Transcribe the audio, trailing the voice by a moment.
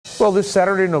Well, this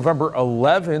Saturday, November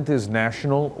 11th, is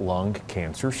National Lung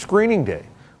Cancer Screening Day.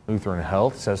 Lutheran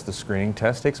Health says the screening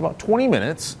test takes about 20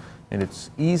 minutes, and it's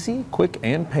easy, quick,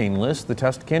 and painless. The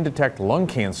test can detect lung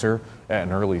cancer at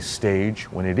an early stage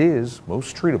when it is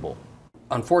most treatable.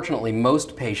 Unfortunately,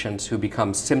 most patients who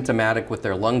become symptomatic with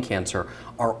their lung cancer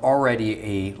are already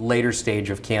a later stage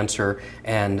of cancer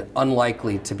and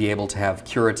unlikely to be able to have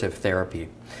curative therapy.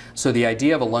 So the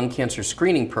idea of a lung cancer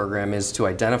screening program is to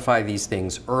identify these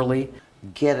things early.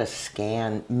 Get a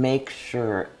scan, make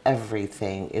sure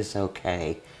everything is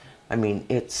okay. I mean,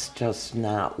 it's just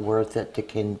not worth it to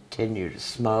continue to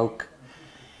smoke,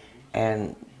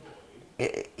 and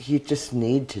you just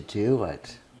need to do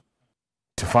it.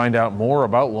 To find out more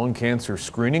about lung cancer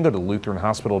screening, go to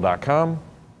lutheranhospital.com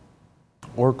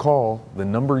or call the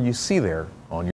number you see there on your